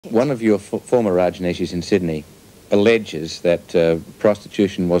One of your former Rajneeshis in Sydney alleges that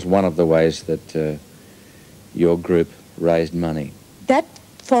prostitution was one of the ways that your group raised money. That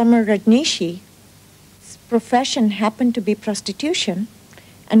former Rajneesh's profession happened to be prostitution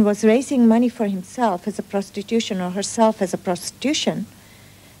and was raising money for himself as a prostitution or herself as a prostitution.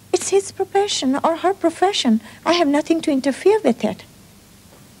 It's his profession or her profession. I have nothing to interfere with it.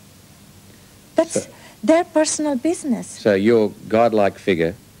 That's their personal business. So your godlike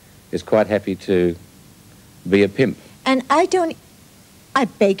figure is quite happy to be a pimp. And I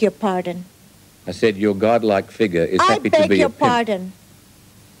beg your pardon. I said your godlike figure is happy to be a pimp. I beg your pardon.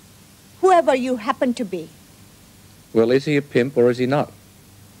 Whoever you happen to be. Well, is he a pimp or is he not?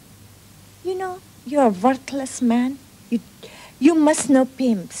 You know, you're a worthless man. You must know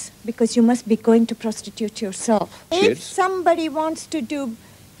pimps because you must be going to prostitute yourself. If somebody wants to do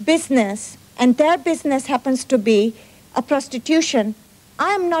business and their business happens to be a prostitution,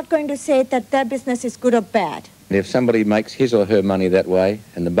 I am not going to say that their business is good or bad. And if somebody makes his or her money that way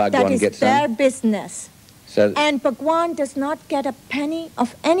and the Bhagwan gets some... That is their business. So, and Bhagwan does not get a penny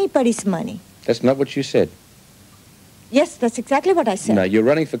of anybody's money. That's not what you said. Yes, that's exactly what I said. No, you're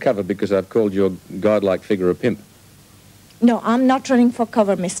running for cover because I've called your godlike figure a pimp. No, I'm not running for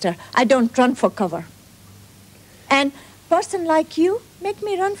cover, mister. I don't run for cover. And a person like you make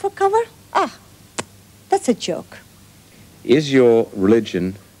me run for cover? Ah, that's a joke. Is your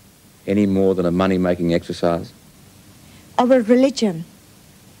religion any more than a money-making exercise? Our religion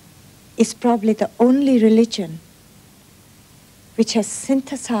is probably the only religion which has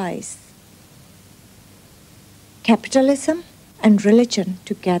synthesized capitalism and religion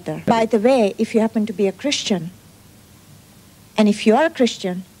together. By the way, if you happen to be a Christian, and if you are a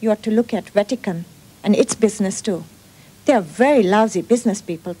Christian, you ought to look at Vatican and its business too. They are very lousy business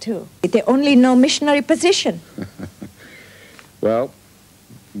people too. They only know missionary position. Well,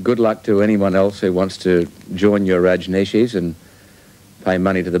 good luck to anyone else who wants to join your Rajneeshis and pay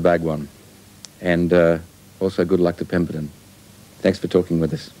money to the Bhagwan. And also good luck to Pemberton. Thanks for talking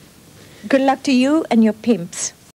with us. Good luck to you and your pimps.